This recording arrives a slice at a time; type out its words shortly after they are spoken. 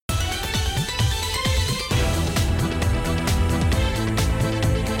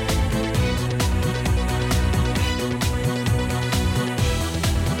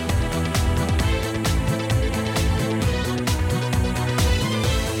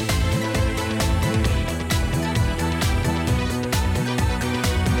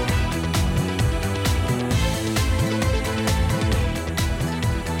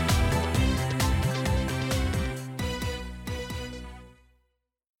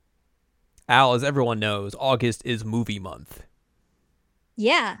Al, as everyone knows, August is movie month.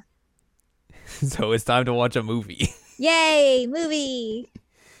 Yeah. So it's time to watch a movie. Yay, movie.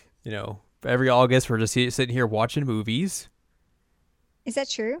 Every August we're just sitting here watching movies. Is that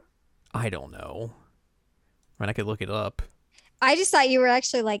true? I don't know. I mean, I could look it up. I just thought you were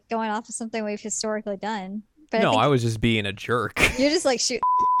actually like going off of something we've historically done. But I No, I think was just being a jerk. you're just like, shoot.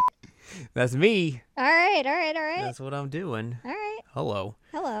 That's me. All right, all right, all right. That's what I'm doing. All right. Hello.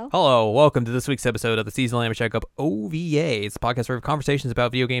 Hello. Hello. Welcome to this week's episode of the Seasonal Anime Checkup OVA. It's a podcast where we have conversations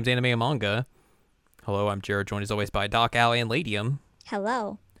about video games, anime, and manga. Hello, I'm Jared, joined as always by Doc, Al, and Ladium.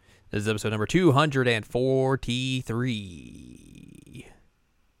 Hello. This is episode number 243.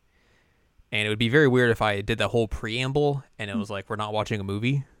 And it would be very weird if I did the whole preamble and it was like, we're not watching a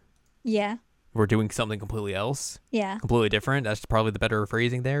movie. Yeah. We're doing something completely else. Yeah. Completely different. That's probably the better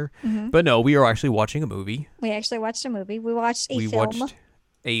phrasing there. Mm-hmm. But no, we are actually watching a movie. We actually watched a movie. We watched a We film. watched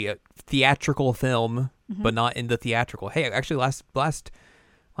a theatrical film, Mm-hmm. but not in the theatrical. Hey, actually, last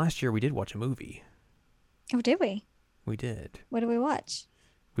year we did watch a movie. Oh, did we? We did. What did we watch?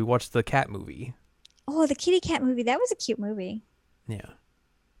 We watched the cat movie. Oh, the kitty cat movie. That was a cute movie. Yeah.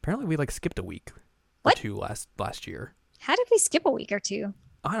 Apparently, we skipped a week What? or two last year. How did we skip a week or two?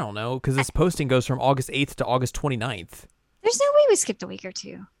 I don't know, because this posting goes from August 8th to August 29th. There's no way we skipped a week or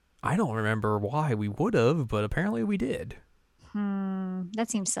two. I don't remember why we would have, but apparently we did. That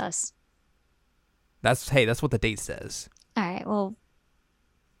seems sus. That's what the date says. All right, well,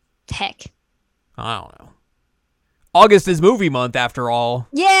 heck. I don't know. August is movie month after all.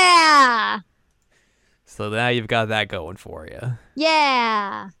 Yeah! So now you've got that going for you.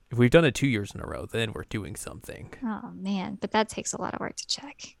 Yeah! If we've done it 2 years in a row, then we're doing something. Oh, man, but that takes a lot of work to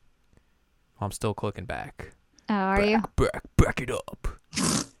check. I'm still clicking back. Oh, are you? Back it up.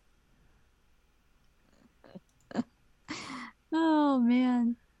 Oh,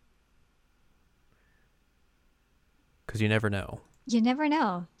 man. Because you never know. You never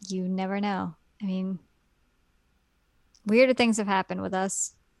know. You never know. I mean, weirder things have happened with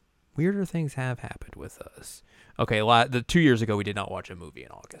us. Weirder things have happened with us. Okay, the 2 years ago we did not watch a movie in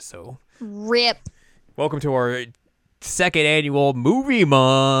August, so Rip. welcome to our second annual movie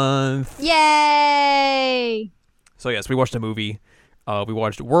month. Yay! So yes, we watched a movie. We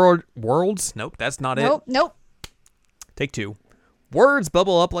watched Worlds. Nope, that's not it. Nope. Take two. Words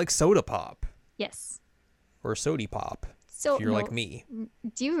bubble up like soda pop Yes. or sody pop. So If you're no, like me.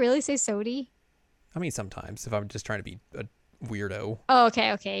 Do you really say sody? I mean, sometimes if I'm just trying to be a weirdo, Oh,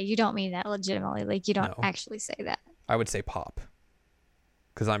 okay. You don't mean that legitimately. Like you don't No. actually say that. I would say pop.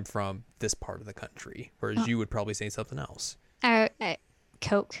 Because I'm from this part of the country, whereas you would probably say something else.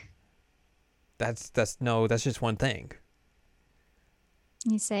 Coke. That's just one thing.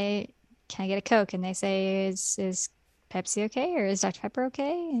 You say, "Can I get a Coke?" And they say, "Is Pepsi okay, or is Dr. Pepper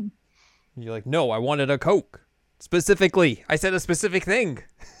okay?" And You're like, no, I wanted a Coke. Specifically, I said a specific thing.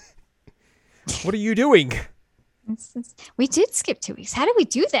 What are you doing? we did skip 2 weeks. How did we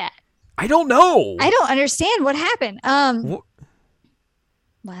do that? I don't know. I don't understand what happened. Wh-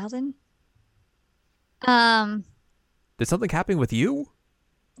 Wilden. Did something happen with you?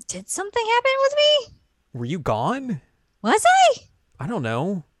 Did something happen with me? Were you gone? Was I? I don't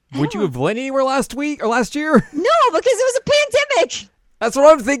know. I Would you don't- have went anywhere last week or last year? No, because it was a pandemic. That's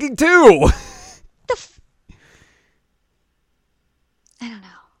what I'm thinking too. I don't know.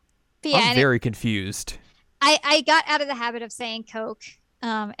 But yeah, I'm very confused. I got out of the habit of saying Coke,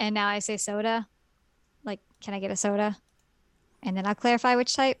 and now I say soda. Like, can I get a soda? And then I'll clarify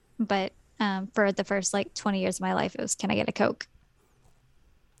which type. But for the first 20 years of my life, it was, can I get a Coke?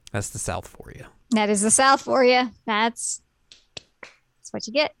 That's the South for you. That is the South for you. That's what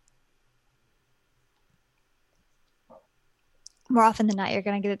you get. More often than not, you're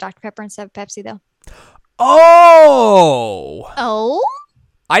gonna get a Dr. Pepper instead of Pepsi, though. Oh! Oh,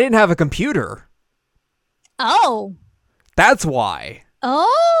 I didn't have a computer. oh, That's why.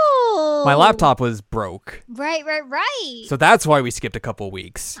 oh! My laptop was broke. Right. So that's why we skipped a couple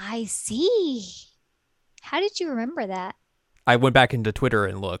weeks. I see. How did you remember that? I went back into Twitter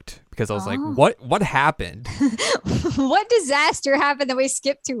and looked because I was like, Oh. what happened? What disaster happened that we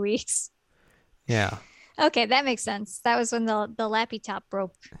skipped 2 weeks? Yeah. Okay, that makes sense. That was when the lappy top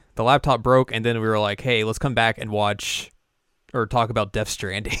broke. The laptop broke and then we were like, hey, let's come back and watch or talk about Death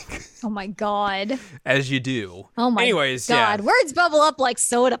Stranding. Oh my god. As you do. Oh my Anyways, god. yeah. Words bubble up like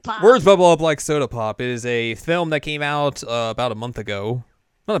soda pop. Words bubble up like soda pop. It is a film that came out about a month ago.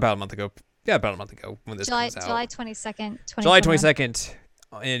 Not about a month ago. Yeah, about a month ago when this comes out. July 22nd, July 2021. 22nd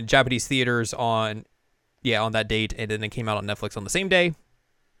in Japanese theaters on that date, and then it came out on Netflix on the same day.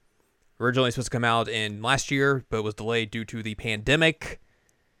 Originally supposed to come out in last year, but was delayed due to the pandemic.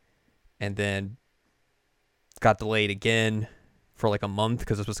 and then got delayed again for like a month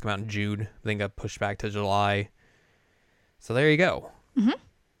because it was supposed to come out in June. Then got pushed back to July. So there you go. Mhm.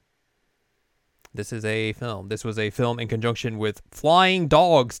 This is a film. This was a film in conjunction with Flying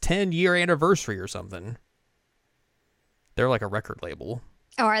Dog's 10-year anniversary or something. They're like a record label.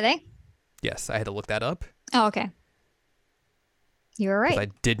 Oh, are they? Yes, I had to look that up. Oh, okay. You were right. I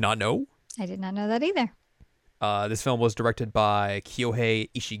did not know. I did not know that either. This film was directed by Kyohei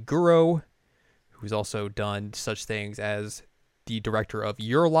Ishiguro, who's also done such things as the director of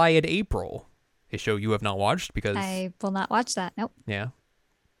Your Lie in April, a show you have not watched because I will not watch that. Nope. yeah,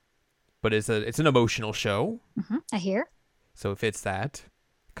 but it's an emotional show, I hear. so it fits that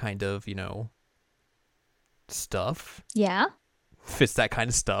kind of stuff. Yeah. Fits that kind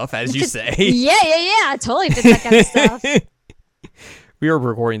of stuff, as you say. Yeah. Totally fits that kind of stuff. We are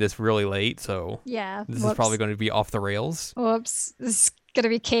recording this really late, so Yeah. this is probably going to be off the rails. Whoops. This is gonna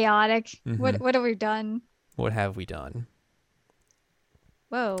be chaotic. Mhm. What have we done? What have we done?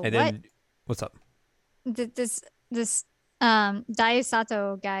 Whoa. And then, what's up? This Dai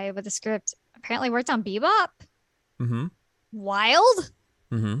Sato guy with the script apparently worked on Bebop. Mm-hmm. Wild.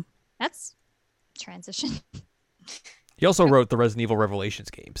 Mm-hmm. That's transition. He also wrote the Resident Evil Revelations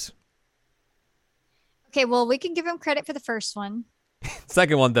games. Okay, well, we can give him credit for the first one.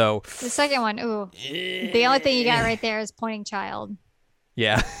 Second one, though. The second one, ooh. The only thing you got right there is pointing child.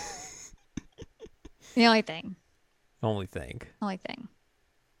 Yeah. The only thing. Only thing. Only thing.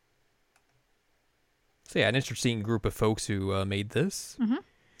 So yeah, an interesting group of folks who made this.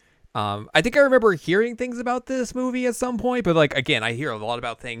 Mhm. I think I remember hearing things about this movie at some point, but like again, I hear a lot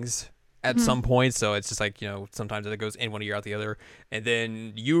about things at some point, so it's just like sometimes it goes in one ear out the other. And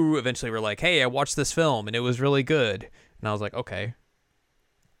then you eventually were like, "Hey, I watched this film and it was really good," and I was like, "Okay."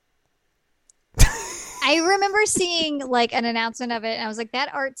 I remember seeing like an announcement of it, and I was like,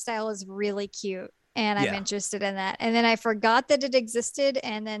 that art style is really cute. And I'm Yeah. interested in that. And then I forgot that it existed.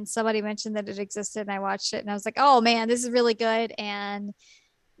 And then somebody mentioned that it existed, and I watched it, and I was like, oh man, this is really good. And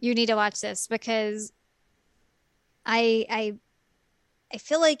you need to watch this because I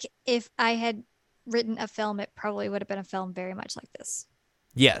feel like if I had written a film, it probably would have been a film very much like this.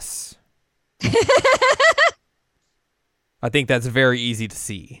 Yes. I think that's very easy to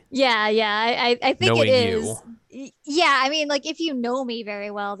see. Yeah. I think Knowing it is. Yeah, I mean, like if you know me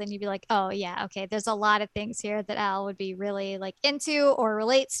very well, then you'd be like, oh yeah, okay, there's a lot of things here that Al would be really like into or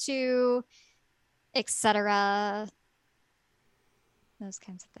relates to, etc. Those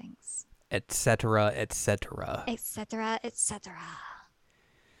kinds of things. Etc. Etc. Etc.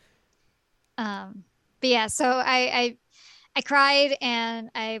 But yeah, so I cried,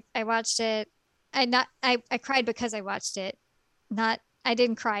 and I watched it. I cried because I watched it. I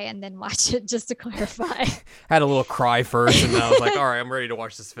didn't cry and then watch it, just to clarify. Had a little cry first, and then I was like, all right, I'm ready to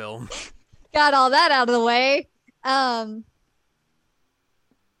watch this film. Got all that out of the way. And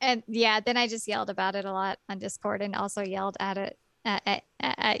yeah, then I just yelled about it a lot on Discord, and also yelled at it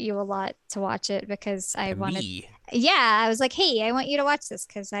at you a lot to watch it because I wanted. Me. Yeah, I was like, hey, I want you to watch this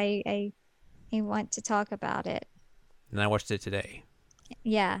because I want to talk about it. And I watched it today.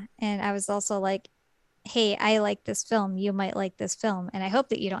 Yeah, and I was also like, hey, I like this film. You might like this film, and I hope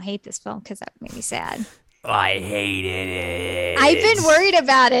that you don't hate this film because that made me sad. I hated it. I've been worried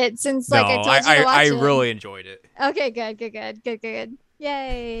about it since I told you to watch it. I really enjoyed it. Okay, good.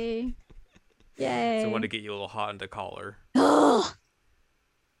 Yay. So I wanted to get you a little hot under the collar. As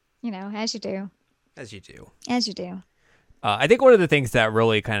you do. As you do. As you do. I think one of the things that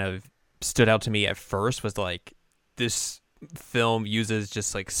really kind of stood out to me at first was like this film uses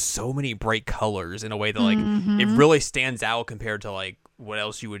just like so many bright colors in a way that like it really stands out compared to like what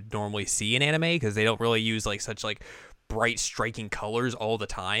else you would normally see in anime, because they don't really use like such like bright striking colors all the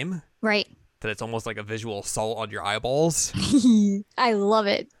time, Right. that it's almost like a visual assault on your eyeballs. I love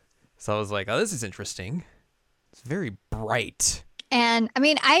it. So I was like, oh, this is interesting. It's very bright. And I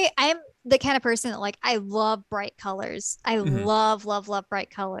mean, I'm the kind of person that like I love bright colors. I love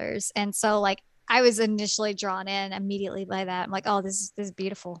bright colors. And so like I was initially drawn in immediately by that. I'm like, oh, this is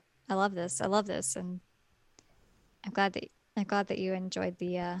beautiful. I love this. And I'm glad that you enjoyed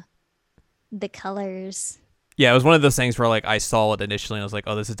the colors. Yeah, it was one of those things where like I saw it initially and I was like,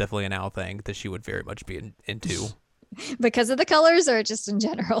 oh, this is definitely an Al thing that she would very much be into. Because of the colors or just in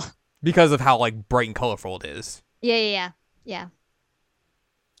general? Because of how like bright and colorful it is. Yeah. It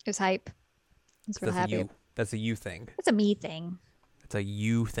was hype. I was real happy. That's a you thing. That's a me thing. It's a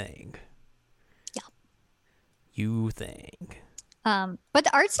you thing. Yeah. You thing. But the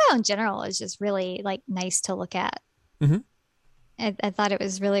art style in general is just really like nice to look at. I thought it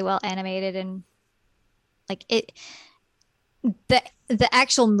was really well animated, and like the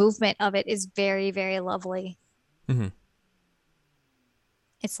actual movement of it is very, very lovely. Hmm.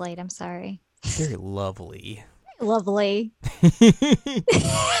 It's late. I'm sorry. Very lovely. Lovely. We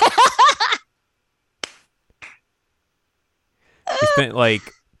spent like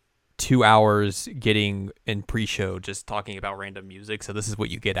 2 hours getting in pre-show just talking about random music, so this is what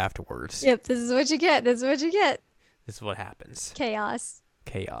you get afterwards. Yep, this is what you get. This is what you get. This is what happens. Chaos.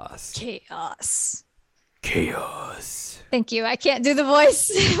 Chaos. Chaos. Chaos. Thank you. I can't do the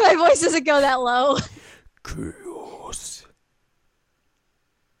voice. My voice doesn't go that low. Chaos.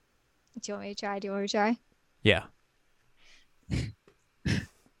 Do you want me to try? Do you want me to try? Yeah. I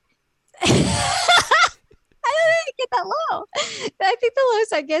don't think I get that low. I think the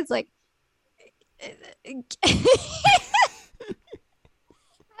lowest I get is like. I don't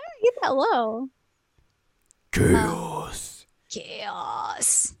get that low. Chaos.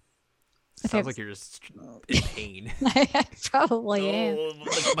 Chaos. Sounds like you're just in pain. I probably am.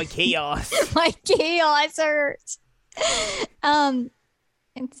 Oh, my chaos. My chaos hurts.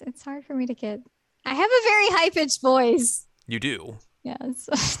 It's hard for me to get. I have a very high pitched voice. You do. Yeah,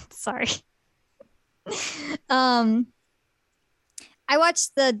 sorry. Um, I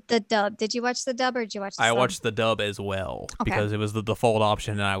watched the dub. Did you watch the dub or did you watch the I sub? watched the dub as well because it was the default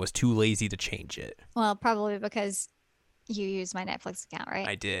option and I was too lazy to change it. Well, probably because you use my Netflix account, right?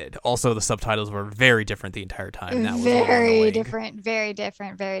 I did. Also, the subtitles were very different the entire time. And that was very different, very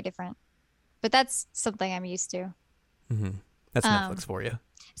different, very different. But that's something I'm used to. Mm-hmm. That's Netflix for you.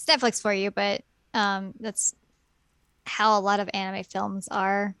 It's Netflix for you, but that's how a lot of anime films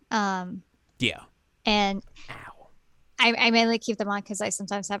are. Yeah. And Ow. I mainly keep them on because I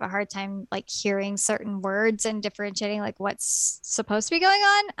sometimes have a hard time like hearing certain words and differentiating like what's supposed to be going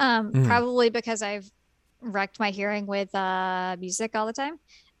on. Probably because I've wrecked my hearing with music all the time,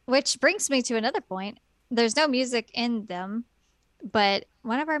 which brings me to another point. There's no music in them, but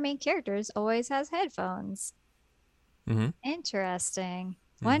one of our main characters always has headphones. Mm-hmm. Interesting.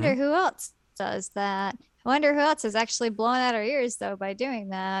 Wonder who else does that. I wonder who else is actually blowing out our ears though by doing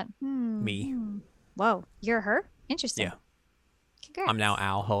that. Me. Whoa, you're her? Interesting. Yeah. Congrats. I'm now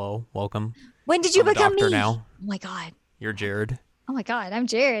Al. Hello. Welcome. When did you I'm a become doctor me? now. Oh my god. You're Jared. Oh my god, I'm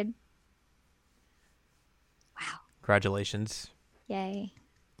Jared. Wow. Congratulations. Yay.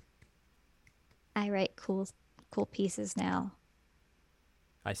 I write cool pieces now.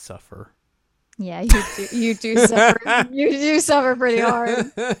 I suffer. Yeah, you do suffer. You do suffer pretty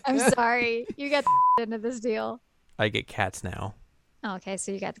hard. I'm sorry. You got the into this deal. I get cats now. Oh, okay,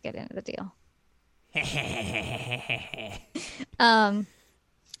 so you got to get into the deal.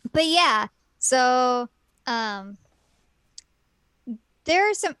 But yeah, so there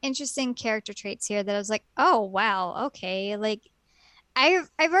are some interesting character traits here that I was like, oh wow, okay. Like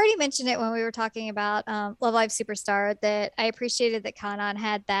I've already mentioned it when we were talking about Love Live Superstar that I appreciated that Kanan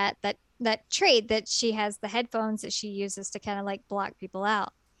had that trait that she has the headphones that she uses to kind of like block people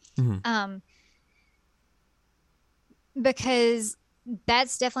out. Because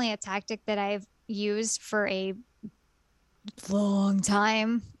that's definitely a tactic that I've used for a long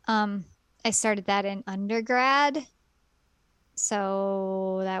time. I started that in undergrad.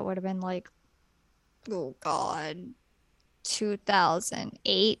 So that would have been like, oh God,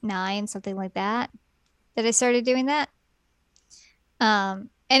 2008, 9, something like that I started doing that. And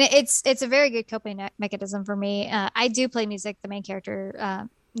it's a very good coping mechanism for me. I do play music. The main character,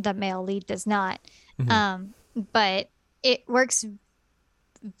 the male lead, does not. But it works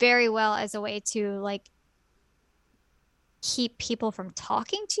very well as a way to like keep people from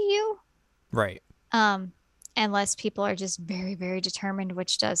talking to you. Right. Unless people are just very, very determined,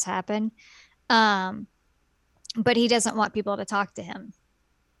 which does happen. But he doesn't want people to talk to him.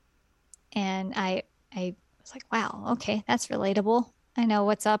 And I was like, wow, okay, that's relatable. I know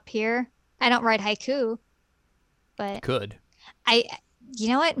what's up here. I don't write haiku, but Could. You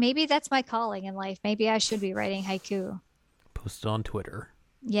know what? Maybe that's my calling in life. Maybe I should be writing haiku. Post it on Twitter.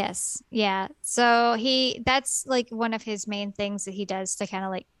 Yes. Yeah. So that's like one of his main things that he does to kind of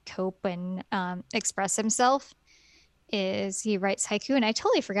like cope and express himself is he writes haiku. And I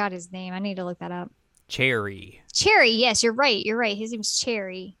totally forgot his name. I need to look that up. Cherry. Cherry. Yes, you're right. You're right. His name's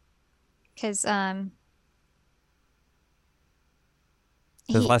Cherry. Because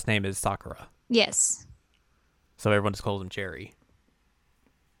his last name is Sakura. Yes. So everyone just calls him Cherry.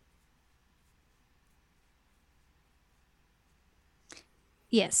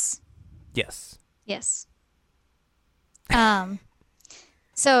 Yes. Yes. Yes.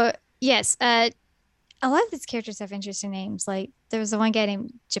 So yes, a lot of these characters have interesting names. Like there was the one guy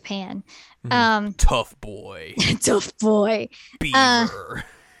named Japan. Tough boy. Tough boy. Beaver.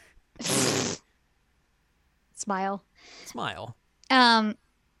 Smile. Smile. Um,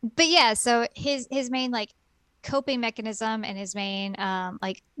 but yeah, so his main like coping mechanism and his main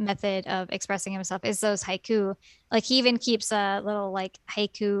like method of expressing himself is those haiku. Like he even keeps a little like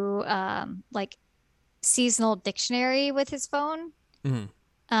haiku like seasonal dictionary with his phone Hmm.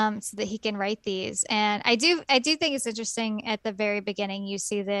 so that he can write these. And I do think it's interesting at the very beginning you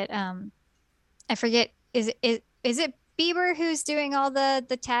see that I forget is it Bieber who's doing all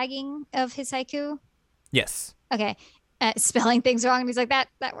the tagging of his haiku? Yes. Okay. Spelling things wrong and he's like that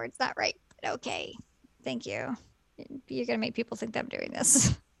word's not right. But okay. Thank you. You're gonna make people think that I'm doing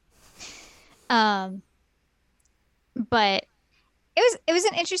this. um but it was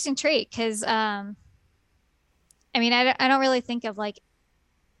an interesting trait because I mean I don't really think of like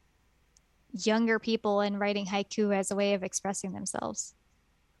younger people and writing haiku as a way of expressing themselves,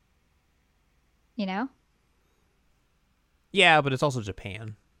 you know? Yeah, but it's also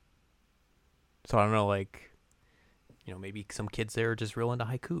Japan. So I don't know, like, maybe some kids there are just real into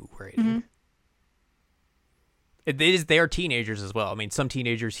haiku writing. Mm-hmm. They are teenagers as well. I mean, some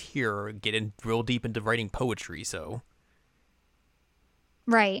teenagers here get in real deep into writing poetry, so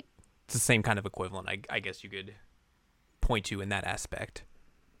Right. it's the same kind of equivalent, I guess you could point to in that aspect.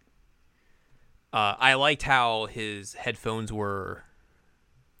 I liked how his headphones were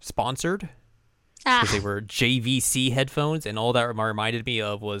sponsored because they Ah, were JVC headphones, and all that reminded me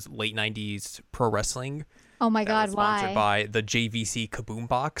of was late '90s pro wrestling oh my that was God, sponsored why? by the JVC Kaboom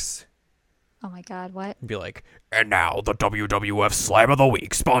Box. Oh my God, what? And be like, and now the WWF Slam of the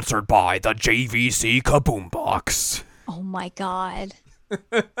Week, sponsored by the JVC Kaboom Box. Oh my God.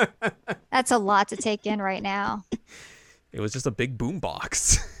 That's a lot to take in right now. It was just a big boom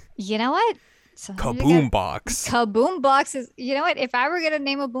box. You know what? Sometimes you got Kaboom box. Kaboom box is, you know what? If I were gonna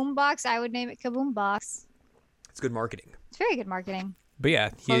name a boom box, I would name it Kaboom box. It's good marketing. It's very good marketing. But yeah,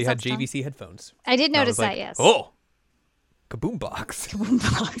 he Close had up tongue. JVC headphones. I did And I notice was like, that, yes. oh, Kaboom box. Kaboom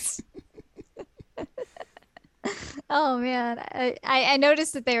box. Oh man, I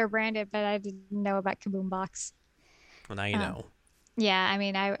noticed that they were branded, but I didn't know about Kaboom box. Well, now you Um, know. yeah, I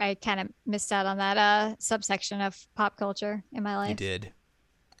mean, I kind of missed out on that subsection of pop culture in my You life. did.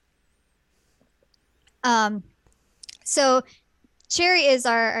 Um, so Cherry is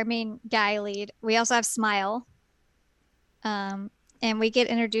our main guy lead. We also have Smile. And we get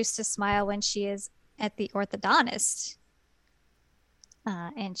introduced to Smile when she is at the orthodontist.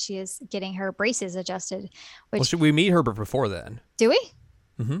 And she is getting her braces adjusted, Well, which should we meet her before then? do we?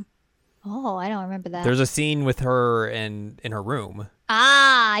 Mm-hmm. Oh, I don't remember that. There's a scene with her in her room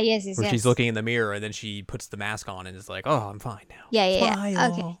Ah, yes, yes, where she's yes. looking in the mirror and then she puts the mask on and is like, "Oh, I'm fine now." Yeah, yeah, yeah.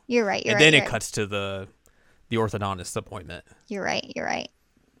 Okay. Smile. You're right. You're And right. then You're it right. cuts to the orthodontist appointment. You're right. You're right.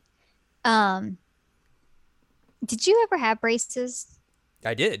 Um, did you ever have braces?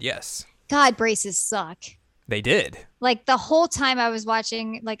 I did, yes. God, braces suck. They did. Like the whole time I was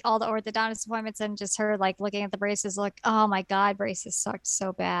watching like all the orthodontist appointments and just her like looking at the braces, like, oh my God, braces sucked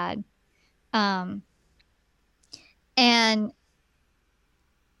so bad. Um, and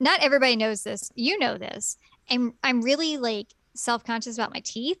not everybody knows this. You know this. And I'm really like self-conscious about my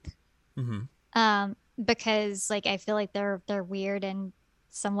teeth. Mm-hmm. Because like I feel like they're weird and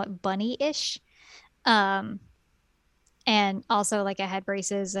somewhat bunny-ish. Um, and also like I had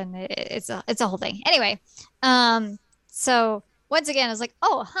braces and it's a whole thing. Anyway, so once again, I was like,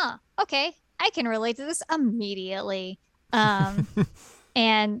 oh, huh, okay, I can relate to this immediately. Um,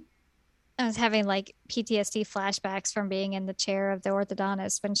 and I was having like PTSD flashbacks from being in the chair of the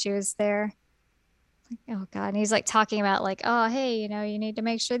orthodontist when she was there. Like, oh God. And he's like talking about like, oh, hey, you need to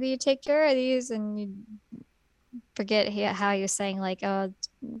make sure that you take care of these and you forget how he was saying like, oh,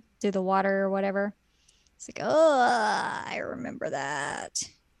 do the water or whatever. It's like, oh, I remember that.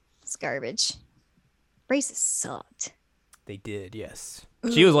 It's garbage. Braces sucked. They did, yes.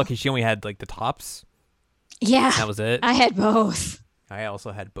 She was lucky she only had like the tops. Yeah, That was it. I had both. I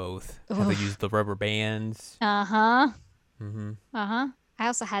also had both. Had to Oof. use the rubber bands. Uh-huh. Mm-hmm. Uh-huh. I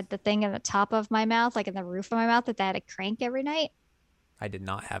also had the thing in the top of my mouth, like in the roof of my mouth, that I had to crank every night. I did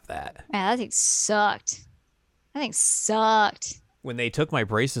not have that. Man, that thing sucked. That thing sucked. When they took my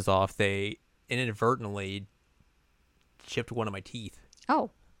braces off, they inadvertently chipped one of my teeth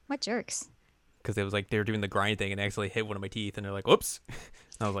Oh, what jerks. because it was like they were doing the grind thing and actually hit one of my teeth, and they're like, "Oops!" And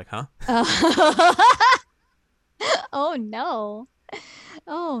I was like, "Huh?" Oh no.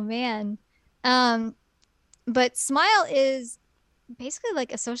 Oh man. Um, but Smile is basically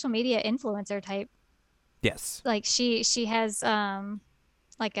like a social media influencer type. Yes. Like she has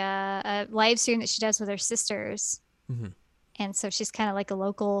like a live stream that she does with her sisters. Mm-hmm. And so she's kind of like a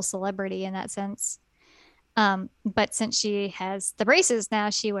local celebrity in that sense. But since she has the braces now,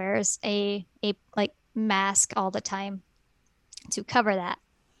 she wears a like mask all the time. to cover that.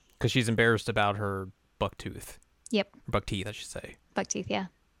 Because she's embarrassed about her buck tooth. Yep. Buck teeth, I should say. Buck teeth, yeah.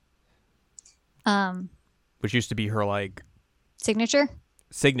 Which used to be her, like, Signature.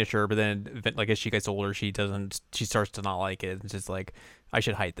 but then, like, as she gets older, she starts to not like it. It's just like, I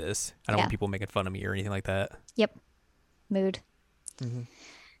should hide this. I don't want people making fun of me or anything like that. Yep. Mood. Mm-hmm.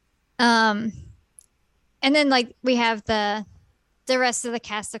 And then, like, we have the rest of the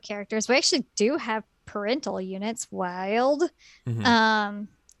cast of characters. We actually do have parental units. Wild. Mm-hmm.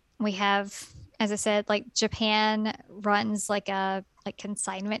 We have, as I said, like, Japan runs like a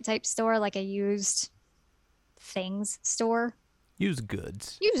consignment type store, like a used things store. Used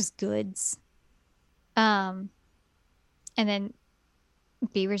goods. And then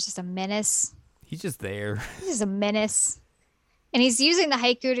Beaver's just a menace. He's just there. He's just a menace. And he's using the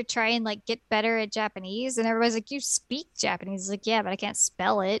haiku to try and, like, get better at Japanese. And everybody's like, you speak Japanese. He's like, yeah, but I can't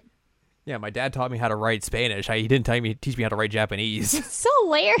spell it. Yeah, my dad taught me how to write Spanish. He didn't teach me how to write Japanese. It's so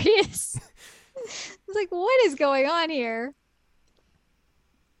hilarious. It's like, what is going on here?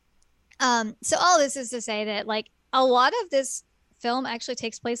 So all this is to say that, like, a lot of this film actually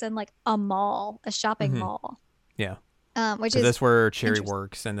takes place in, like, a mall, a shopping mall. Yeah. Which is that's where Cherry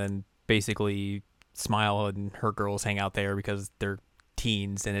works, and then basically Smile and her girls hang out there because they're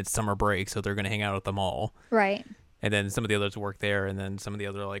teens and it's summer break, so they're going to hang out at the mall. Right. And then some of the others work there, and then some of the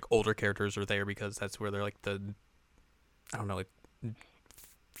other, like, older characters are there because that's where they're, like, I don't know, like,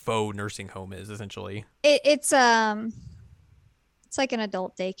 faux nursing home is, essentially. It's like an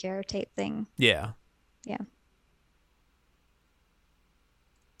adult daycare type thing. Yeah. Yeah.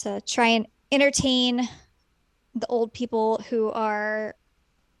 To try and entertain the old people who are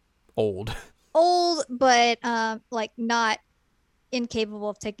old, but like, not incapable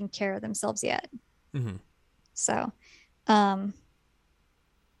of taking care of themselves yet. Mm-hmm. So,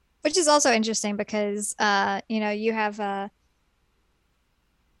 which is also interesting because you have an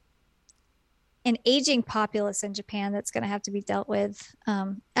aging populace in Japan that's going to have to be dealt with.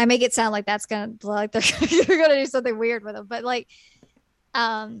 I make it sound like that's going to, like, they're going to do something weird with them, but, like,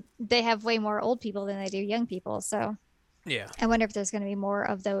 they have way more old people than they do young people. So yeah, I wonder if there's going to be more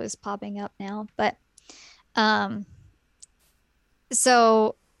of those popping up now. But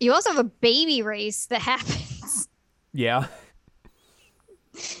so you also have a baby race that happens. Yeah.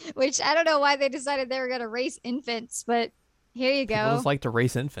 Which I don't know why they decided they were going to race infants, but here you go. People just like to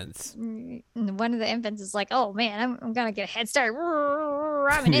race infants. And one of the infants is like, "Oh man, I'm going to get a head start."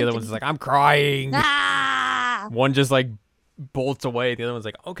 I'm an the other one's like, "I'm crying." Ah! One just, like, bolts away. The other one's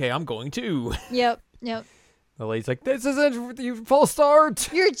like, "Okay, I'm going too." Yep. The lady's like, "This isn't you false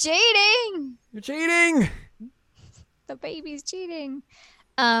start. You're cheating. The baby's cheating.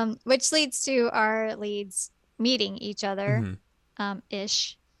 Which leads to our leads meeting each other,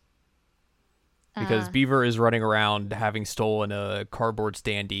 ish. Because Beaver is running around having stolen a cardboard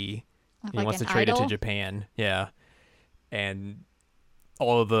standee. Like, he wants to trade it to Japan. Yeah. And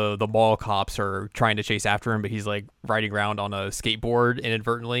all of the mall cops are trying to chase after him, but he's, like, riding around on a skateboard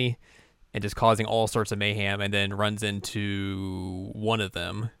inadvertently and just causing all sorts of mayhem, and then runs into one of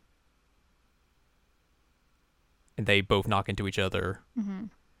them. And they both knock into each other. Mm-hmm.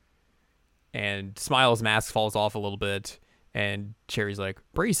 And Smile's mask falls off a little bit, and Cherry's like,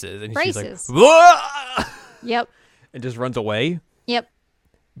 braces. And braces. She's like, "Whoa!" Yep. And just runs away. Yep.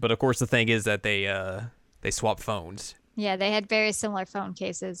 But of course the thing is that they swap phones. Yeah, they had very similar phone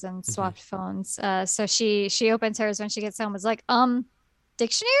cases and swapped phones. So she opens hers when she gets home. Is like,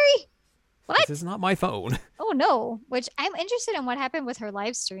 dictionary? What? This is not my phone. Oh no. Which I'm interested in what happened with her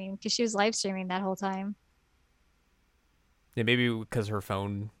live stream, because she was live streaming that whole time. Yeah, maybe because her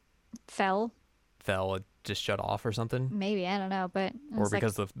phone fell, it just shut off or something. Maybe, I don't know, but or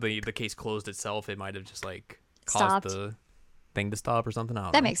because, like, the case closed itself, it might have just, like, caused the thing to stop or something. I don't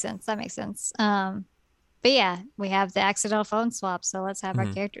know. That makes sense. But yeah, we have the accidental phone swap, so let's have our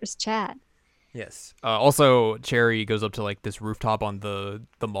characters chat. Yes. Also, Cherry goes up to, like, this rooftop on the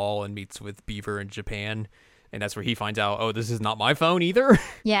mall and meets with Beaver in Japan, and that's where he finds out, oh, this is not my phone either.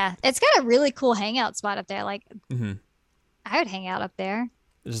 Yeah, it's got a really cool hangout spot up there. Like, I would hang out up there.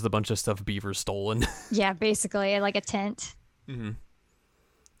 There's just a bunch of stuff Beaver's stolen. Yeah, basically, like a tent.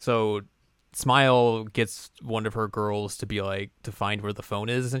 So Smile gets one of her girls to be, like, to find where the phone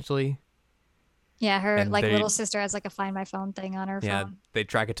is, essentially. Yeah, her little sister has, like, a Find My Phone thing on her phone. Yeah, they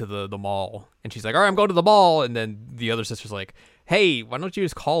track it to the mall, and she's like, "All right, I'm going to the mall." And then the other sister's like, "Hey, why don't you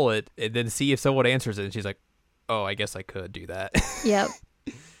just call it and then see if someone answers it?" And she's like, "Oh, I guess I could do that." Yep.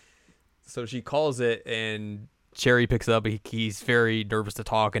 So she calls it, and Cherry picks up. He's very nervous to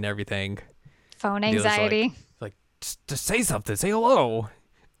talk and everything. Phone anxiety. Like, just say something, say hello.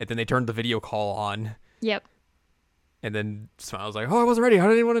 And then they turn the video call on. Yep. And then Smile's like, "Oh, I wasn't ready. I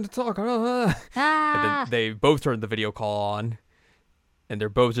didn't want to talk." And then they both turn the video call on, and they're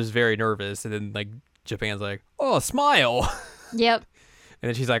both just very nervous. And then like Japan's like, "Oh, Smile." Yep. And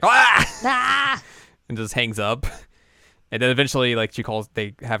then she's like, "Ah!" Ah. and just hangs up. And then eventually, like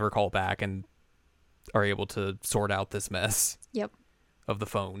they have her call back and are able to sort out this mess. Yep. Of the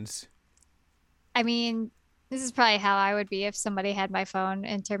phones. I mean, this is probably how I would be if somebody had my phone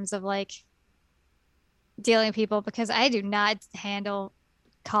in terms of like dealing with people, because I do not handle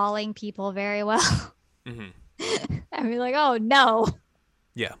calling people very well. Mm-hmm. I'd be like, oh no.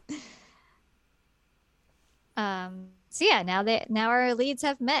 Yeah. So yeah, now our leads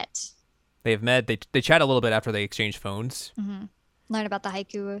have met. They have met. They chat a little bit after they exchange phones. Mm-hmm. Learn about the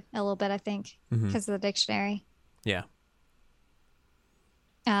haiku a little bit, I think, because of the dictionary. Yeah.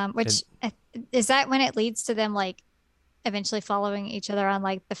 Which is that when it leads to them like eventually following each other on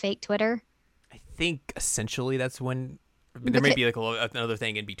like the fake Twitter? I think essentially that's when there may be like another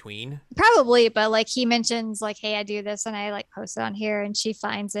thing in between. Probably, but like he mentions like, hey, I do this and I like post it on here, and she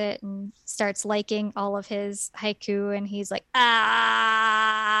finds it and starts liking all of his haiku, and he's like,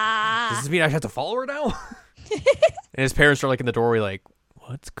 Does this mean I have to follow her now? And his parents are like in the doorway like,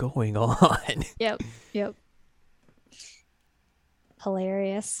 what's going on? Yep.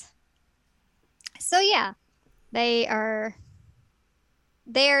 Hilarious. So yeah, they are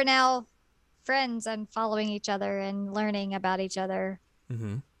now friends and following each other and learning about each other.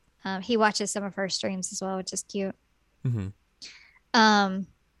 Mm-hmm. He watches some of her streams as well, which is cute. Mm-hmm.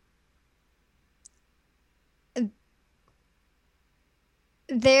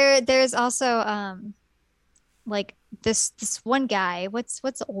 There's also like this one guy. What's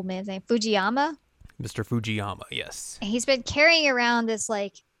the old man's name? Fujiyama. Mr. Fujiyama, yes. And he's been carrying around this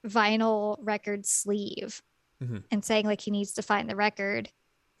like vinyl record sleeve and saying like he needs to find the record.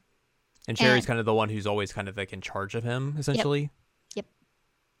 And Cherry's kind of the one who's always kind of like in charge of him, essentially. Yep.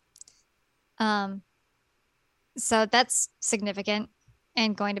 So that's significant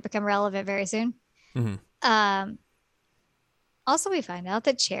and going to become relevant very soon. Mm-hmm. Also, we find out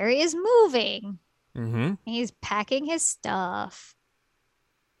that Cherry is moving. Mm-hmm. He's packing his stuff.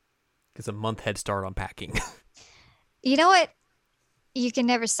 Gets a month head start on packing. You know what? You can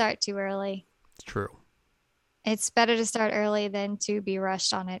never start too early. It's true. It's better to start early than to be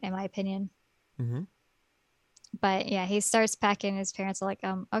rushed on it, in my opinion. Mm-hmm. But yeah, he starts packing. His parents are like,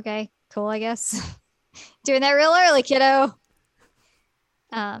 okay, cool, I guess. Doing that real early, kiddo.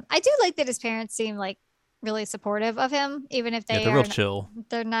 I do like that his parents seem like really supportive of him, even if they're real chill.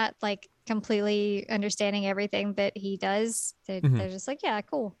 They're not like completely understanding everything that he does. They're just like, yeah,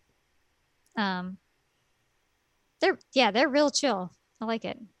 cool. They're real chill. I like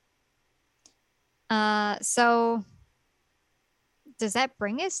it. So does that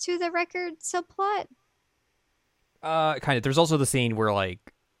bring us to the record subplot? Kind of. There's also the scene where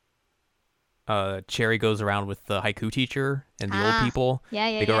like Cherry goes around with the haiku teacher and the old people.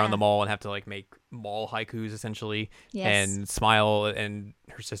 Yeah. They go around the mall and have to like make mall haikus essentially. Yes. And Smile and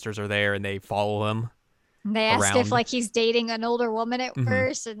her sisters are there and they follow him. They asked if like he's dating an older woman at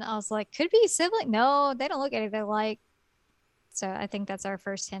first, and I was like, could be a sibling. No, they don't look anything alike. So I think that's our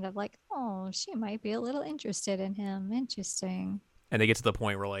first hint of like, oh, she might be a little interested in him. Interesting. And they get to the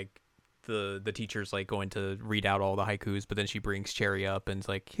point where like the teacher's like going to read out all the haikus, but then she brings Cherry up and is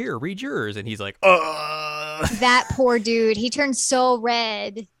like, here, read yours. And he's like, that poor dude. He turned so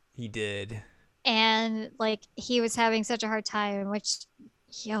red. He did. And like he was having such a hard time, which,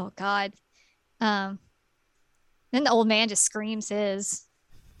 oh God. Then the old man just screams his.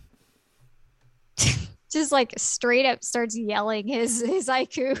 Just like straight up starts yelling his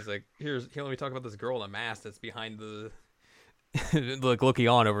haiku. He's like, here, let me talk about this girl in a mask that's behind the like looking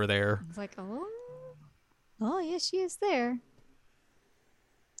on over there. It's like, oh yeah, she is there.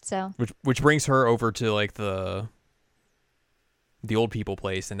 So which brings her over to like the old people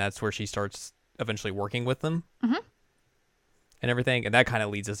place, and that's where she starts eventually working with them and everything. And that kind of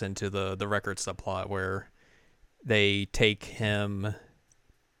leads us into the record subplot where they take him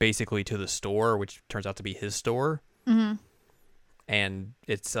basically to the store, which turns out to be his store. And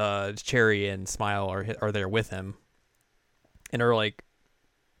it's Cherry and Smile are there with him and are like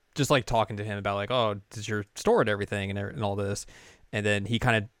just like talking to him about like, oh, does your store and everything and all this. And then he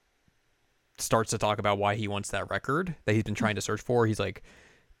kind of starts to talk about why he wants that record that he's been trying to search for. He's like,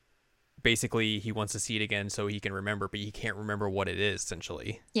 basically he wants to see it again so he can remember, but he can't remember what it is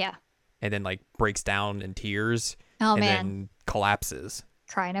essentially. Yeah. And then like breaks down in tears. Oh, and man. Then collapses.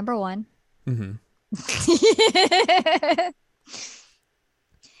 Cry number one.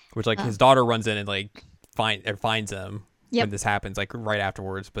 Which like his daughter runs in and like finds him when this happens, like right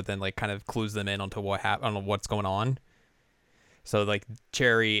afterwards, but then like kind of clues them in onto what's going on. So like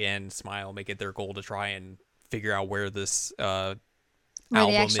Cherry and Smile make it their goal to try and figure out where this Where the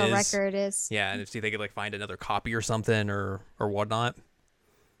album actual is. record is. Yeah, and see if they could like find another copy or something or whatnot.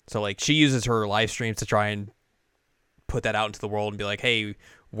 So like she uses her live streams to try and put that out into the world and be like, hey,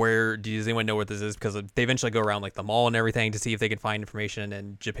 where does anyone know what this is? Because they eventually go around like the mall and everything to see if they can find information,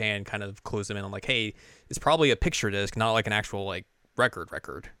 and Japan kind of clues them in on like, hey, it's probably a picture disc, not like an actual like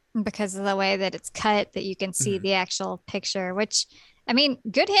record. Because of the way that it's cut, that you can see the actual picture, which, I mean,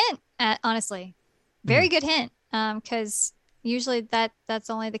 good hint, honestly. Very good hint. Because usually that's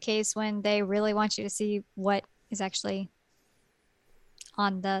only the case when they really want you to see what is actually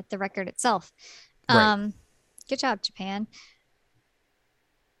on the record itself. Right. Good job, Japan.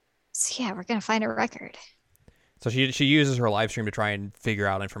 So yeah, we're gonna find a record. So she uses her live stream to try and figure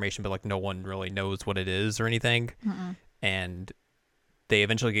out information, but like no one really knows what it is or anything. And they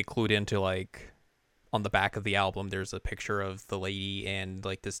eventually get clued into like on the back of the album there's a picture of the lady and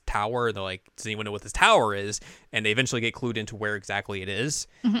like this tower, and they're like, does anyone know what this tower is? And they eventually get clued into where exactly it is,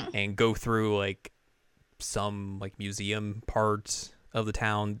 and go through like some like museum parts of the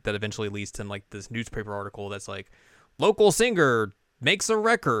town that eventually leads to like this newspaper article that's like, local singer makes a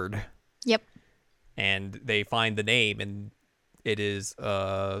record. Yep. And they find the name, and it is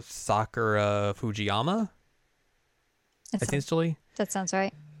Sakura Fujiyama, essentially. That sounds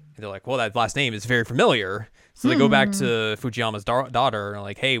right. And they're like, well, that last name is very familiar. So they go back to Fujiyama's daughter and are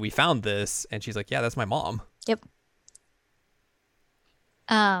like, hey, we found this. And she's like, yeah, that's my mom. Yep.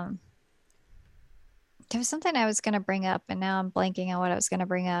 There was something I was going to bring up, and now I'm blanking on what I was going to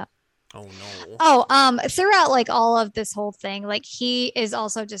bring up. Oh, no. Oh, throughout like all of this whole thing, like he is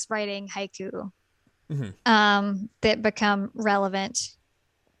also just writing haiku that become relevant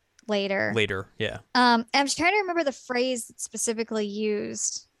later. Yeah. I'm just trying to remember the phrase that's specifically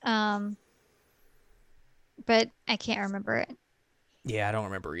used, but I can't remember it. Yeah, I don't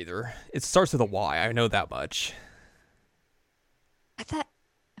remember either. It starts with a Y. I know that much. I thought,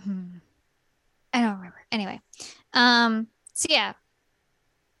 I don't remember. Anyway, so yeah,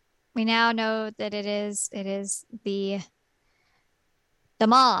 we now know that it is the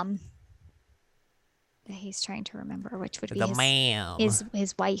mom that he's trying to remember, which would be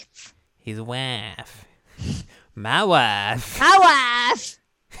his wife. His wife. My wife. My wife.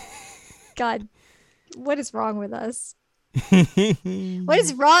 God, what is wrong with us? What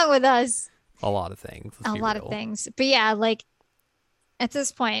is wrong with us? A lot of things. A lot of things. But yeah, like at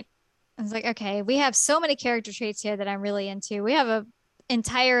this point, I was like, okay, we have so many character traits here that I'm really into. We have a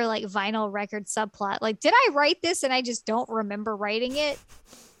entire like vinyl record subplot. Like, did I write this and I just don't remember writing it?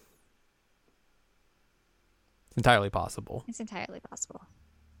 It's entirely possible. It's entirely possible.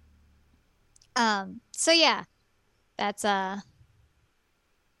 So yeah, that's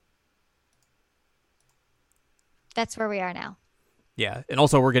where we are now. Yeah, and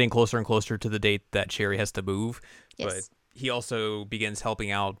also we're getting closer and closer to the date that Cherry has to move. Yes. But he also begins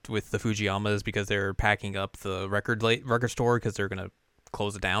helping out with the Fujiyamas because they're packing up the record store because they're gonna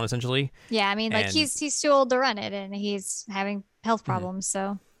close it down essentially. Yeah, I mean, like he's too old to run it, and he's having health problems.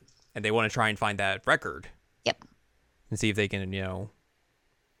 So. And they want to try and find that record. Yep. And see if they can,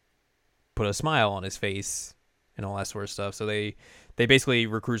 put a smile on his face and all that sort of stuff. So they basically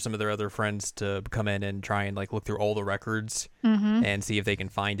recruit some of their other friends to come in and try and like look through all the records and see if they can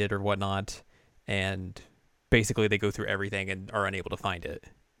find it or whatnot. And basically they go through everything and are unable to find it.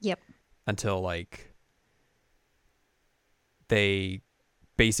 Yep. Until like they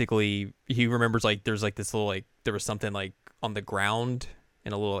basically, he remembers like there's like this little like there was something like on the ground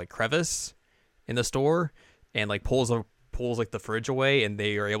in a little like crevice in the store, and like pulls like the fridge away, and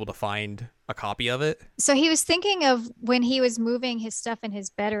they are able to find a copy of it. So he was thinking of when he was moving his stuff in his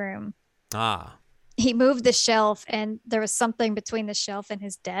bedroom. He moved the shelf, and there was something between the shelf and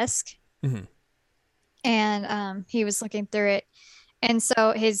his desk. And he was looking through it, and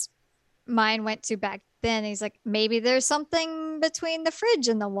so his mind went to back then. He's like, maybe there's something between the fridge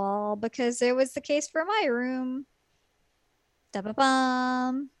and the wall, because it was the case for my room.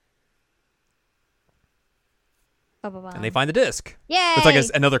 Da-ba-bum. And they find the disc. Yay! It's like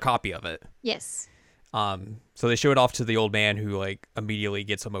another copy of it. Yes. So they show it off to the old man, who like immediately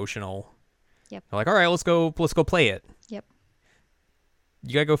gets emotional. Yep. They're like, all right, let's go play it. Yep.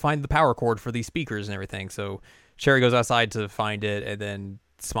 You gotta go find the power cord for these speakers and everything. So Cherry goes outside to find it, and then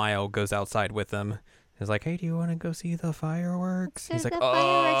Smile goes outside with them. He's like, hey, do you want to go see the fireworks? He's like,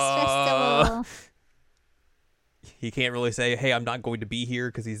 fireworks festival. He can't really say, hey, I'm not going to be here,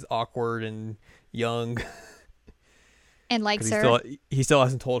 because he's awkward and young. And likes her. He still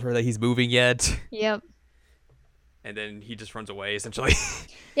hasn't told her that he's moving yet. Yep. And then he just runs away, essentially.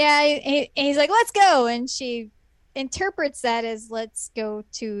 Yeah, he's like, let's go. And she interprets that as let's go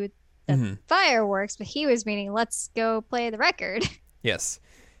to the Hmm. fireworks, but he was meaning let's go play the record. Yes.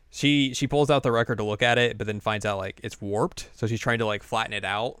 She pulls out the record to look at it, but then finds out like it's warped. So she's trying to like flatten it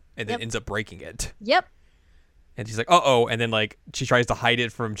out and then Yep. ends up breaking it. Yep. And she's like, "Uh-oh." And then like she tries to hide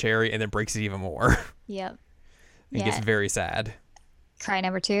it from Cherry and then breaks it even more. Yep. And Yeah. gets very sad. Cry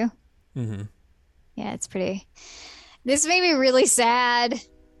number 2. Hmm. Yeah, it's pretty. This made me really sad.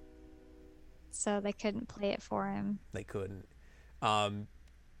 So they couldn't play it for him. They couldn't. Um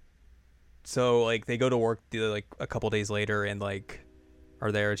so like they go to work like a couple days later and like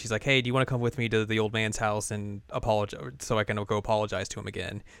are there and she's like, "Hey, do you want to come with me to the old man's house and apologize so I can go apologize to him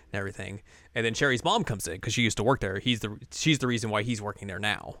again and everything?" And then Cherry's mom comes in because she used to work there. She's the reason why he's working there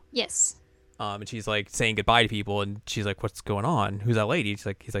now. Yes. And she's like saying goodbye to people, and she's like, "What's going on? Who's that lady?" He's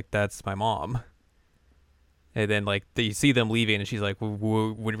like, "That's my mom." And then like they see them leaving, and she's like, "When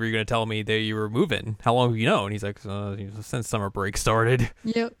were you gonna tell me that you were moving? How long have you known?" And he's like, "Since summer break started."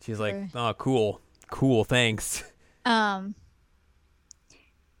 Yep. She's like, "Oh, cool, thanks." Um,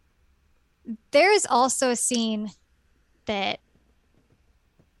 there is also a scene that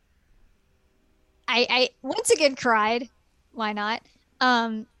I once again cried. Why not?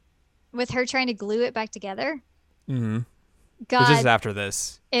 With her trying to glue it back together. Mm-hmm. God, This is after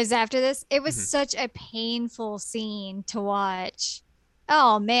this. is after this. It was Mhm. such a painful scene to watch.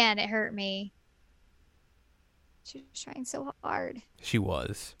 Oh man, it hurt me. She was trying so hard. She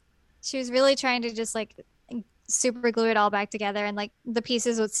was. She was really trying to just like super glue it all back together, and like the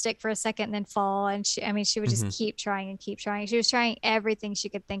pieces would stick for a second and then fall, and she would just Mhm. keep trying and keep trying. She was trying everything she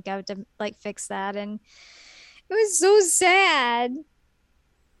could think of to like fix that, and it was so sad.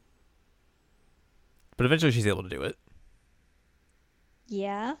 But eventually she's able to do it,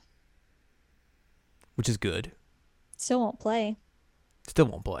 Yeah, which is good. still won't play. Still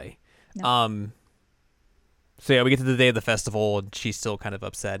won't play. No. So yeah, we get to the day of the festival, and she's still kind of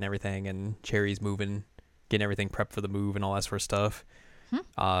upset and everything, and Cherry's moving, getting everything prepped for the move and all that sort of stuff.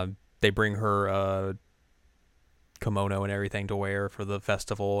 They bring her kimono and everything to wear for the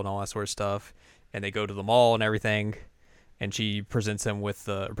festival and all that sort of stuff, and they go to the mall and everything, and she presents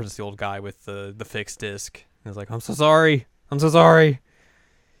the old guy with the fixed disc, and is like, I'm so sorry.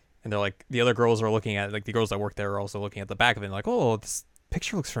 And they're like, the other girls are looking at it, like the girls that work there are also looking at the back of it, and like, oh, this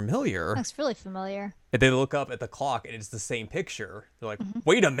picture looks familiar. Looks really familiar. And they look up at the clock and it's the same picture. They're like, Mm-hmm.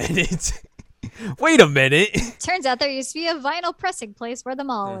 wait a minute. Wait a minute. Turns out there used to be a vinyl pressing place where the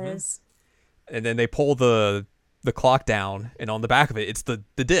mall Mhm. is. And then they pull the clock down, and on the back of it, it's the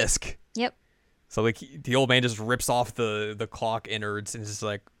disc. Yep. So like the old man just rips off the clock innards and is just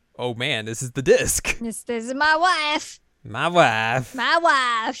like, oh man, this is the disc. This is my wife. My wife. My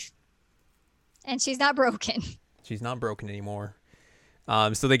wife. And she's not broken. She's not broken anymore.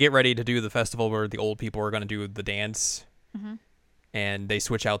 So they get ready to do the festival where the old people are going to do the dance. Mhm. And they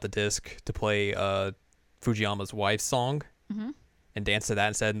switch out the disc to play Fujiyama's wife's song. Mhm. And dance to that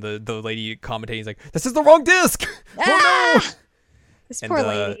instead. And the lady commentating is like, this is the wrong disc. Oh no. Ah! This And, poor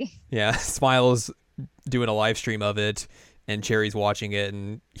lady. Yeah, Smile's doing a live stream of it, and Cherry's watching it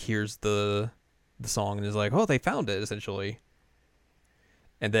and hears the song and is like, oh, they found it, essentially.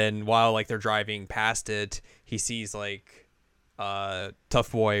 And then while like they're driving past it, he sees like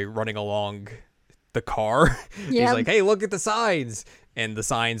Tough Boy running along the car. He's Yep. like, hey, look at the signs. And the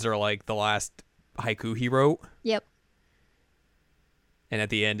signs are like the last haiku he wrote. Yep. And at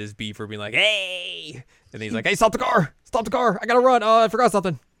the end is Beaver being like, hey. And then he's like, hey, stop the car. Stop the car. I gotta run. I forgot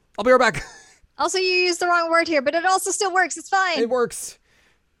something. I'll be right back. Also, you used the wrong word here, but it also still works. It's fine. It works.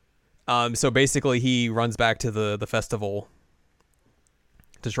 So basically he runs back to the festival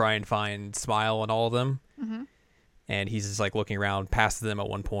to try and find Smile and all of them. Mm-hmm. And he's just like looking around past them at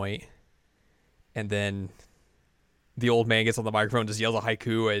one point. And then the old man gets on the microphone, just yells a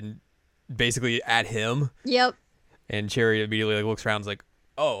haiku and basically at him. Yep. And Cherry immediately like, looks around and is like,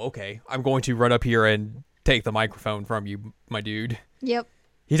 oh, okay. I'm going to run up here and take the microphone from you, my dude. Yep.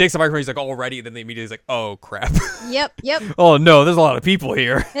 He takes the microphone. He's like, all ready. And then they immediately is like, oh, crap. Yep. Yep. Oh, no. There's a lot of people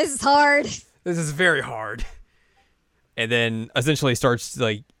here. This is hard. This is very hard. And then essentially starts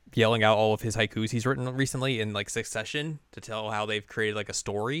like yelling out all of his haikus he's written recently in like succession to tell how they've created like a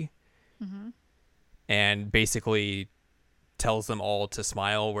story. Mm-hmm. And basically tells them all to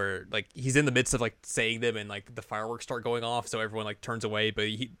smile, where like he's in the midst of like saying them and like the fireworks start going off, so everyone like turns away, but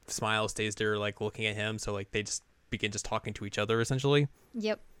Smile stays there like looking at him, so like they just begin just talking to each other essentially.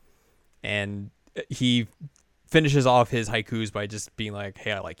 Yep. And he finishes off his haikus by just being like,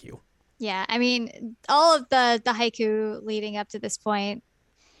 hey, I like you. Yeah. I mean, all of the haiku leading up to this point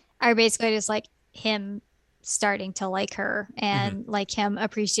are basically just like him starting to like her and like him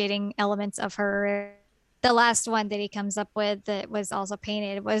appreciating elements of her the last one that he comes up with that was also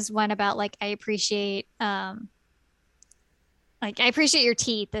painted was one about like I appreciate your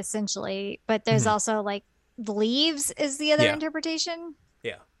teeth essentially, but there's Hmm. also like the leaves is the other Yeah. interpretation.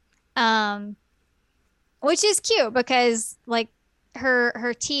 Yeah. Um, which is cute because like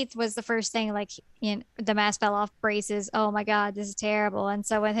her teeth was the first thing like the mask fell off braces. Oh my God, this is terrible. And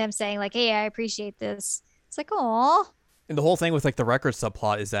so with him saying like, "Hey, I appreciate this," it's like, "Oh, And the whole thing with like the record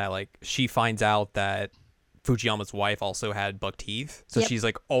subplot is that like she finds out that Fujiyama's wife also had buck teeth. So yep." she's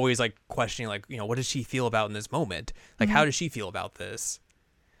like always like questioning like, what does she feel about in this moment? Like Mm-hmm. how does she feel about this?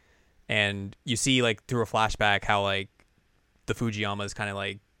 And you see like through a flashback how like the Fujiyamas kind of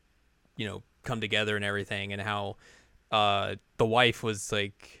like, come together and everything, and how the wife was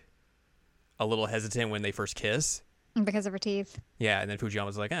like a little hesitant when they first kiss. Because of her teeth. Yeah, and then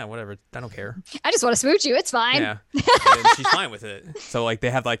Fujiyama's like, whatever, I don't care. I just want to smooch you. It's fine. Yeah. And then she's fine with it. So like they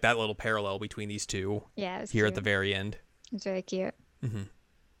have like that little parallel between these two Yeah, it was here at cute. the very end. It's very cute.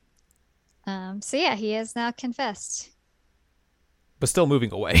 Hmm. So yeah, he has now confessed. But still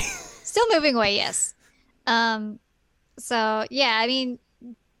moving away. Still moving away, yes. Um, so yeah, I mean,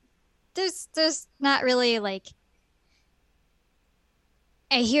 there's not really like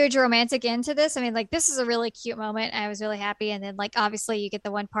a huge romantic end to this. I mean, like this is a really cute moment. I was really happy, and then like obviously you get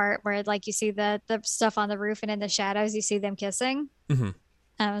the one part where like you see the stuff on the roof, and in the shadows you see them kissing. Hmm.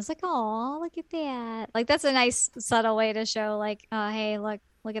 And I was like, oh, look at that! Like that's a nice subtle way to show like, oh hey, look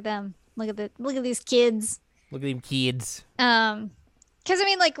at them, look at these kids. Look at them kids. Because I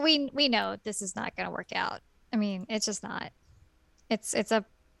mean, like we know this is not going to work out. I mean, it's just not. It's a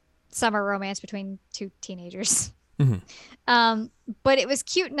summer romance between two teenagers. Hmm. Um, but it was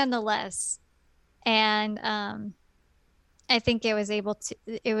cute nonetheless, and I think it was able to.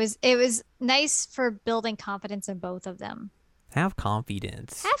 It was nice for building confidence in both of them. Have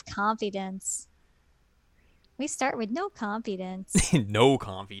confidence. Have confidence. We start with no confidence. No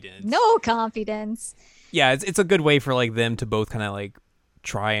confidence. No confidence. Yeah, it's a good way for like them to both kind of like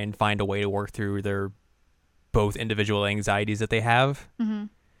try and find a way to work through their both individual anxieties that they have, Mm-hmm.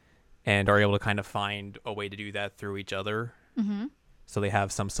 and are able to kind of find a way to do that through each other. Mm-hmm. So they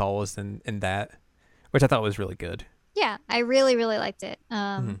have some solace in that, which I thought was really good. Yeah, I really really liked it.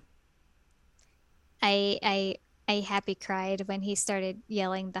 Hmm. I happy cried when he started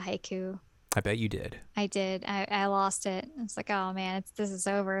yelling the haiku. I bet you did. I did. I lost it. It's like, oh man, this is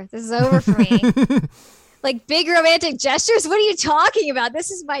over. This is over for me. Like big romantic gestures. What are you talking about?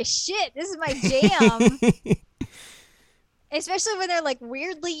 This is my shit. This is my jam. Especially when they're like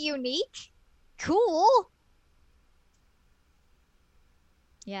weirdly unique. Cool.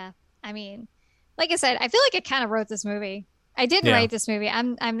 Yeah. I mean, like I said, I feel like I kind of wrote this movie. I didn't Yeah, write this movie.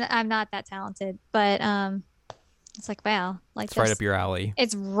 I'm not that talented, but it's like wow, like it's right this up your alley.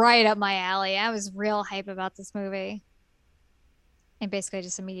 it's right up my alley. I was real hype about this movie and basically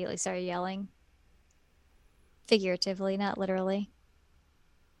just immediately started yelling. Figuratively, not literally.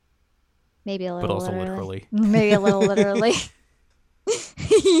 Maybe a But little also literally. literally. Maybe a little literally.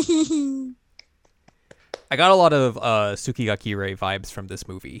 I got a lot of Tsukigakure vibes from this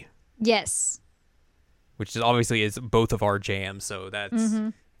movie, Yes. which is obviously is both of our jams. So that's Hmm.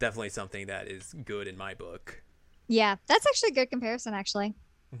 definitely something that is good in my book. Yeah, that's actually a good comparison, actually.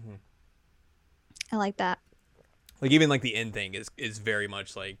 Hmm. I like that. Like even like the end thing is very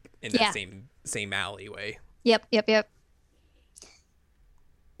much like in that Yeah. same alleyway. Yep, yep, yep.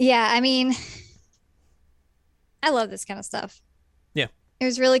 Yeah, I mean, I love this kind of stuff. Yeah. It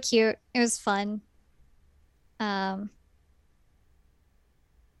was really cute. It was fun. Um,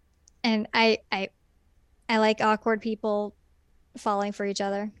 and I like awkward people falling for each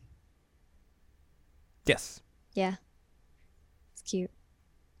other. Yes. Yeah, it's cute.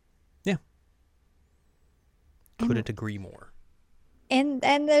 Yeah. And Couldn't agree more. and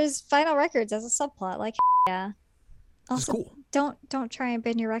there's vinyl records as a subplot. Like, yeah. Which is Also, cool. don't try and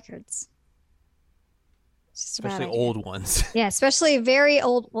bend your records. It's just a bad Especially idea. old ones. Yeah, especially very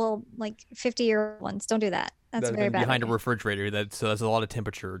old, well, like 50-year-old ones. Don't do that. That's That have very been bad. behind a refrigerator. So that's a lot of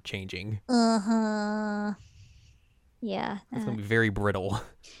temperature changing. Uh-huh. Yeah. It's gonna be very brittle.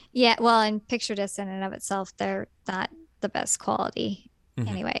 Yeah, well, and picture discs in and of itself, they're not the best quality Mhm.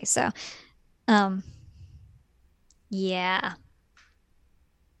 anyway. So, um, yeah.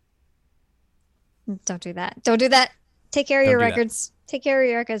 Don't do that. Don't do that. Take care of Don't your do that. records. Take care of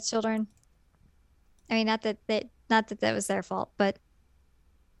your records, children. I mean, not that was their fault, but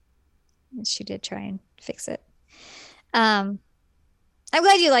she did try and fix it. I'm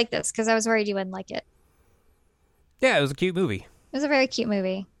glad you like this because I was worried you wouldn't like it. Yeah, it was a cute movie. It was a very cute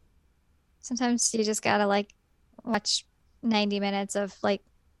movie. Sometimes you just gotta like watch 90 minutes of like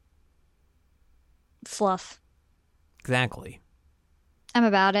fluff. Exactly. I'm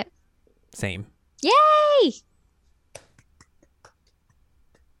about it. Same. Yay!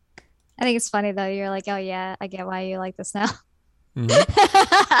 I think it's funny though. You're like, oh yeah, I get why you like this now.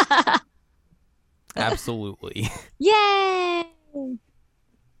 Mm-hmm. Absolutely. Yay!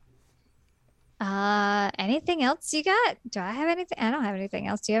 Anything else you got? Do I have anything? I don't have anything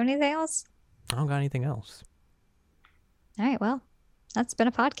else. Do you have anything else? I don't got anything else. All right, well, that's been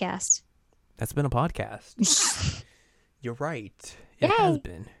a podcast. That's been a podcast. You're right. It Yay. has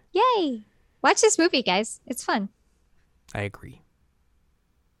been. Yay! Watch this movie, guys. It's fun. I agree.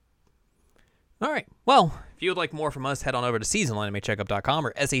 All right. Well, if you would like more from us, head on over to seasonalanimecheckup.com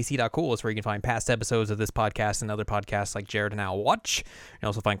or sac.cool. It's where you can find past episodes of this podcast and other podcasts like Jared and Al Watch. You can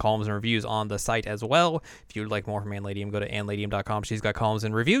also find columns and reviews on the site as well. If you would like more from Anladium, go to anladium.com. She's got columns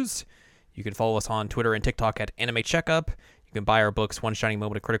and reviews. You can follow us on Twitter and TikTok at Anime Checkup. You can buy our books, One Shining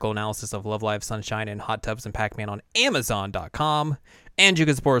Moment, A Critical Analysis of Love Live, Sunshine, and Hot Tubs and Pac-Man on Amazon.com. And you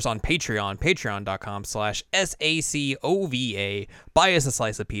can support us on Patreon, patreon.com/SACOVA. Buy us a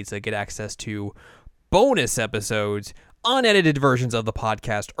slice of pizza, get access to bonus episodes, unedited versions of the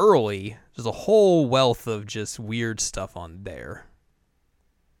podcast early. There's a whole wealth of just weird stuff on there,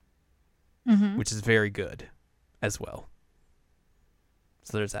 which is very good as well.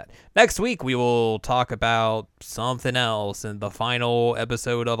 So there's that. Next week, we will talk about something else in the final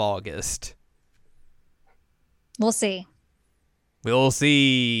episode of August. We'll see. We'll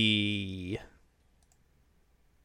see.